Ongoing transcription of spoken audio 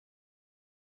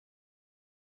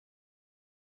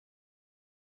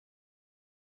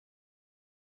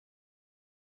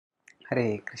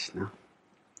Hare Krishna.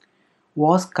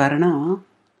 Was Karna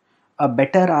a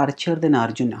better archer than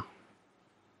Arjuna?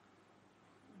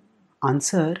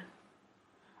 Answer.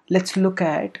 Let's look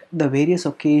at the various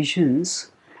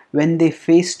occasions when they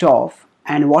faced off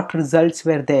and what results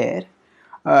were there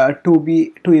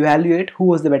to evaluate who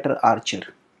was the better archer.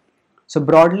 So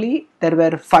broadly, there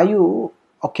were 5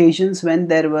 occasions when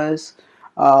there were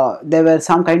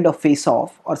some kind of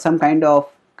face-off or some kind of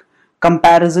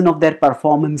comparison of their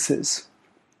performances.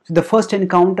 So the first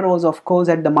encounter was, of course,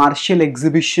 at the martial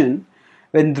exhibition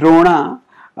when Drona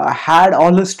had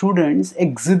all his students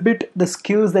exhibit the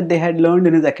skills that they had learned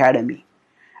in his academy.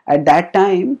 At that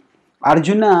time,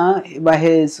 Arjuna, by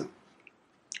his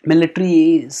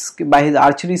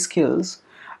archery skills,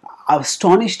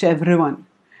 astonished everyone.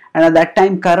 And at that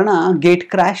time, Karna gate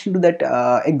crashed into that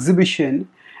exhibition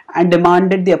and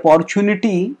demanded the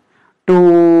opportunity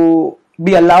to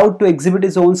be allowed to exhibit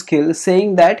his own skills,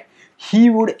 saying that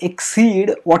he would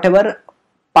exceed whatever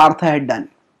Partha had done.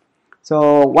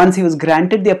 So once he was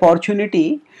granted the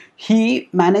opportunity, he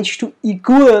managed to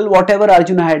equal whatever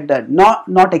Arjuna had done,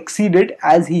 not exceed it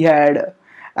as he had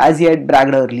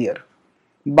bragged earlier.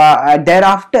 But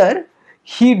thereafter,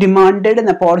 he demanded an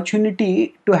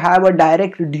opportunity to have a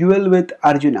direct duel with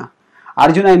Arjuna.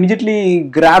 Arjuna immediately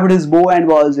grabbed his bow and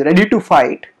was ready to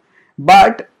fight,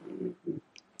 but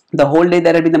the whole day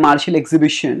there had been the martial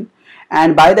exhibition,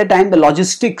 and by the time the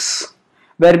logistics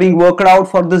were being worked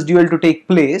out for this duel to take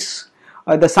place,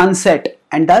 the sun set,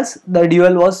 and thus the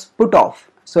duel was put off.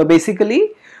 So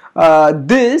basically,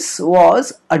 this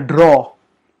was a draw.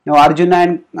 Now Arjuna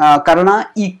and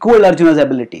Karna equal Arjuna's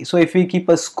ability. So if we keep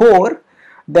a score,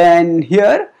 then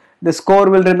here the score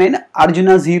will remain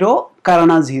Arjuna 0,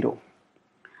 Karna 0.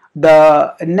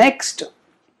 The next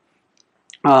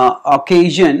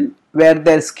occasion where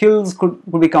their skills could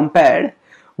be compared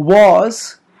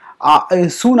was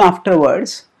soon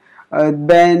afterwards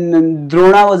when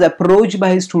Drona was approached by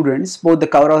his students, both the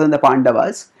Kauravas and the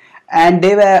Pandavas, and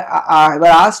they were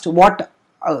asked, what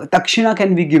Takshina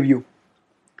can we give you?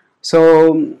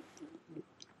 So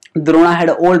Drona had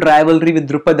an old rivalry with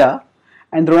Drupada,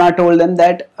 and Drona told them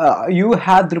that you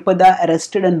have Drupada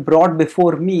arrested and brought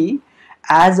before me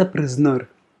as a prisoner.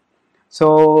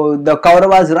 So the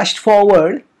Kauravas rushed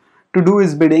forward to do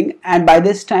his bidding, and by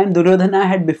this time Duryodhana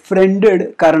had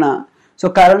befriended Karna. So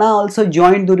Karna also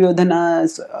joined Duryodhana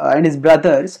and his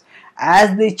brothers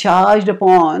as they charged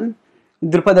upon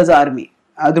Drupada's army,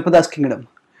 Drupada's kingdom.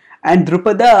 And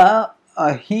Drupada,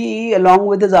 he along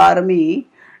with his army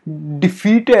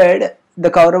defeated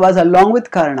the Kauravas along with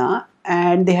Karna,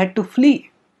 and they had to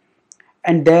flee.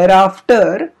 And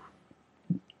thereafter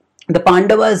the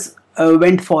Pandavas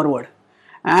went forward,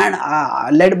 and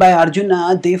led by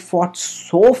Arjuna, they fought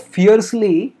so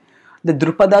fiercely that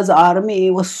Drupada's army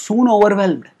was soon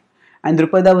overwhelmed, and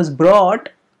Drupada was brought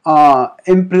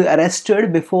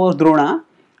arrested before Drona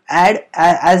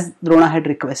as Drona had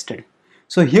requested.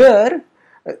 So here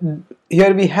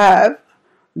we have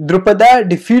Drupada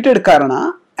defeated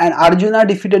Karna and Arjuna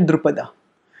defeated Drupada.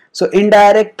 So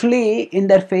indirectly in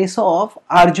their face-off,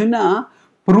 Arjuna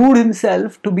proved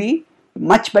himself to be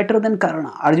much better than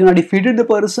Karna. Arjuna defeated the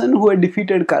person who had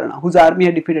defeated Karna, whose army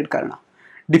had defeated Karna,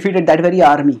 defeated that very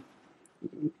army.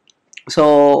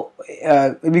 So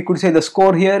we could say the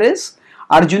score here is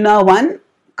Arjuna 1,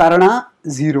 Karna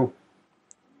 0.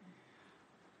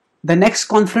 The next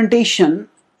confrontation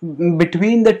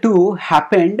between the two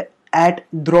happened at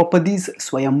Draupadi's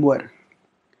Swayamvar.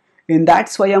 In that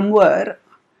Swayamvar,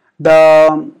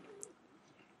 the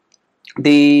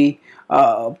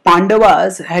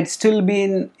Pandavas had still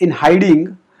been in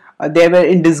hiding. They were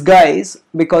in disguise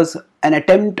because an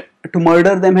attempt to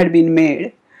murder them had been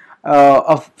made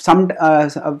a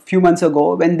few months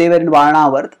ago when they were in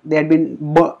Varnavarth. They had been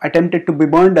attempted to be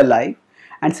burned alive,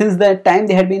 and since that time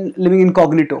they had been living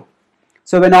incognito.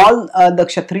 So when all the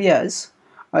Kshatriyas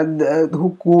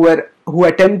who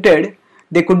attempted,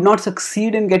 they could not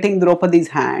succeed in getting Draupadi's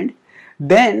hand,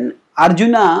 then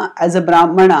Arjuna, as a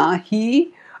Brahmana,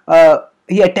 he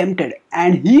attempted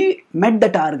and he met the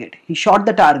target. He shot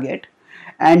the target,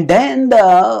 and then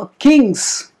the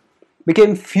kings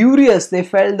became furious. They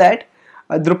felt that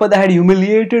Drupada had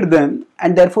humiliated them,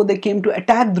 and therefore they came to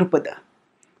attack Drupada.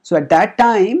 So at that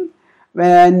time,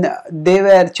 when they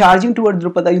were charging toward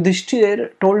Drupada,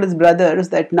 Yudhishthir told his brothers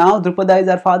that now Drupada is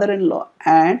our father-in-law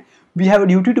and we have a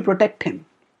duty to protect him.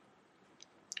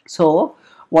 So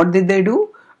what did they do?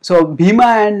 So Bhima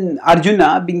and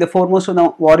Arjuna, being the foremost of the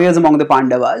warriors among the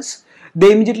Pandavas,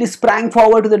 they immediately sprang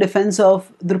forward to the defense of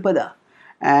Drupada.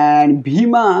 And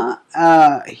Bhima,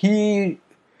 he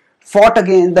fought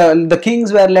against, the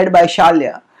kings were led by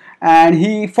Shalya, and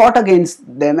he fought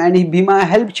against them, and Bhima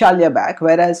helped Shalya back,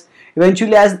 whereas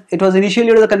eventually, as it was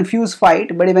a confused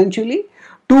fight, but eventually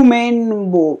two main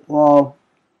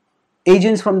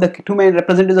agents from the two main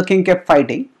representatives of the king kept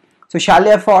fighting. So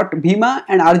Shalya fought Bhima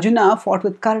and Arjuna fought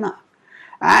with Karna.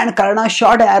 And Karna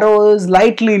shot arrows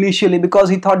lightly initially because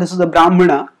he thought this was a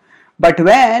Brahmana. But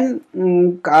when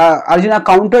Arjuna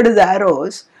countered his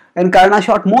arrows, and Karna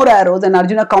shot more arrows, and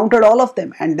Arjuna countered all of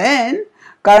them. And then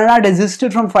Karna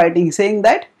desisted from fighting, saying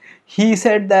that he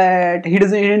said that he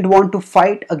didn't want to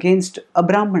fight against a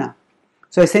Brahmana.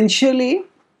 So essentially,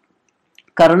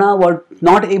 Karna was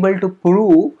not able to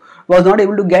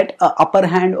get an upper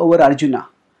hand over Arjuna.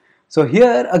 So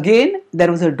here again there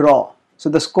was a draw. So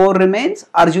the score remains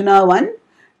Arjuna 1,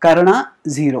 Karna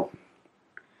 0.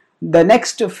 The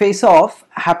next face-off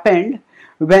happened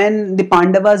when the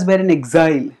Pandavas were in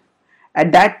exile.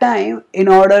 At that time, in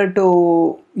order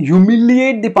to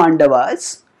humiliate the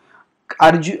Pandavas,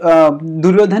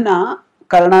 Duryodhana,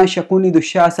 Karna, Shakuni,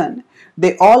 Dushasan,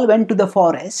 they all went to the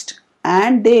forest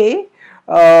and they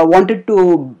wanted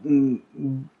to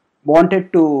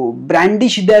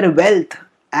brandish their wealth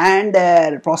and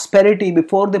their prosperity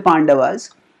before the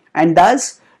Pandavas, and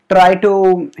thus try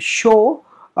to show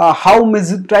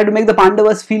try to make the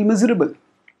Pandavas feel miserable.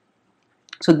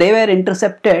 So they were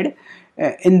intercepted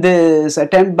in this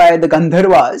attempt by the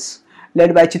Gandharvas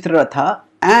led by Chitraratha,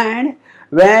 and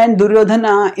when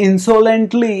Duryodhana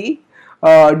insolently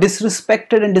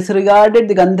disrespected and disregarded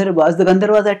the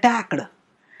Gandharvas attacked,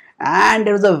 and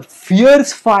there was a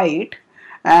fierce fight.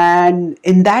 And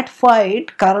in that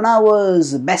fight, Karna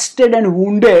was bested and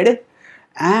wounded,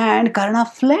 and Karna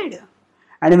fled.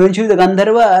 And eventually the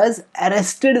Gandharvas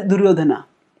arrested Duryodhana.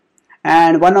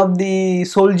 And one of the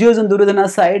soldiers on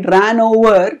Duryodhana's side ran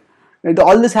over.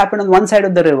 All this happened on one side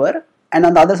of the river, and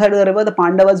on the other side of the river, the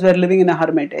Pandavas were living in a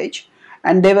hermitage,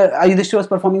 and Yudhishthira was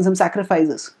performing some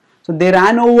sacrifices. So they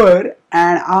ran over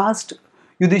and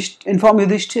informed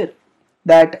Yudhishthira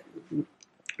that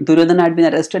Duryodhana had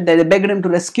been arrested. They begged him to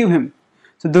rescue him.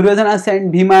 So Duryodhana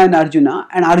sent Bhima and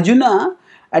Arjuna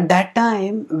at that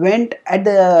time went at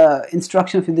the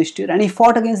instruction of Yudhishthira, and he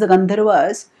fought against the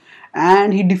Gandharvas,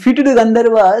 and he defeated the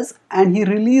Gandharvas, and he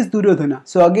released Duryodhana.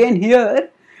 So again here,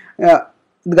 the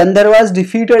Gandharvas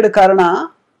defeated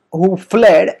Karna, who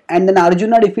fled, and then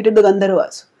Arjuna defeated the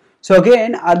Gandharvas. So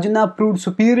again, Arjuna proved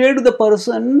superior to the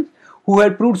person who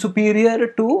had proved superior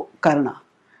to Karna.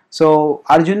 So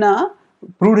Arjuna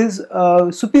proved his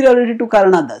superiority to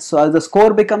Karna thus. So as the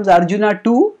score becomes Arjuna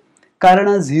 2,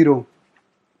 Karna 0.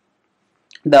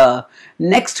 The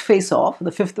next face-off,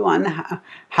 the fifth one,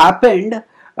 happened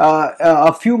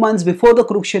a few months before the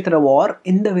Kurukshetra war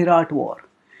in the Virat war.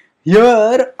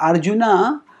 Here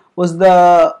Arjuna was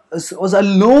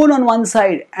alone on one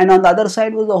side, and on the other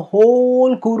side was the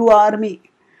whole Kuru army,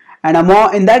 and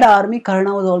in that army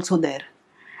Karna was also there,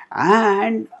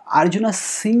 and Arjuna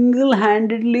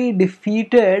single-handedly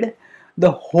defeated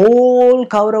the whole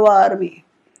Kaurava army.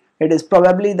 It is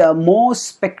probably the most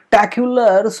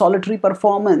spectacular solitary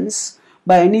performance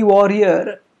by any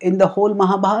warrior in the whole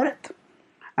Mahabharata.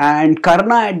 And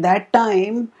Karna at that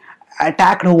time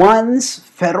attacked once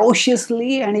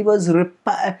ferociously, and he was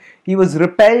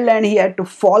repelled and he had to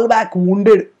fall back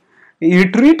wounded. He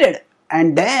retreated,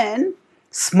 and then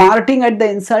smarting at the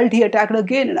insult, he attacked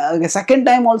again. A second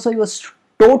time also he was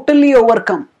totally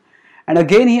overcome, and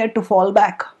again he had to fall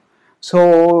back.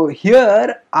 So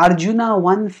here Arjuna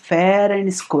won fair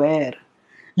and square,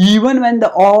 even when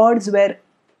the odds were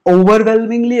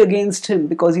overwhelmingly against him,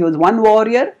 because he was one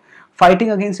warrior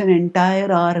fighting against an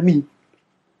entire army.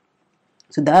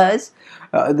 So thus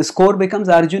the score becomes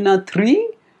Arjuna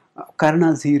 3,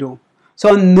 Karna 0.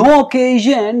 So on no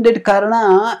occasion did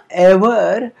Karna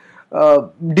ever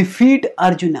defeat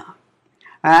Arjuna,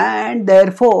 and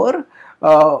therefore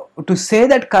to say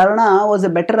that Karna was a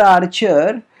better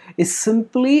archer is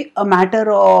simply a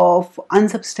matter of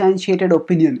unsubstantiated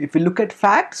opinion. If we look at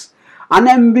facts,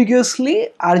 unambiguously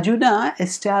Arjuna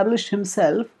established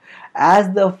himself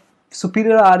as the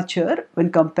superior archer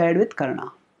when compared with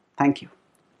Karna. Thank you.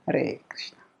 Hare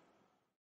Krishna.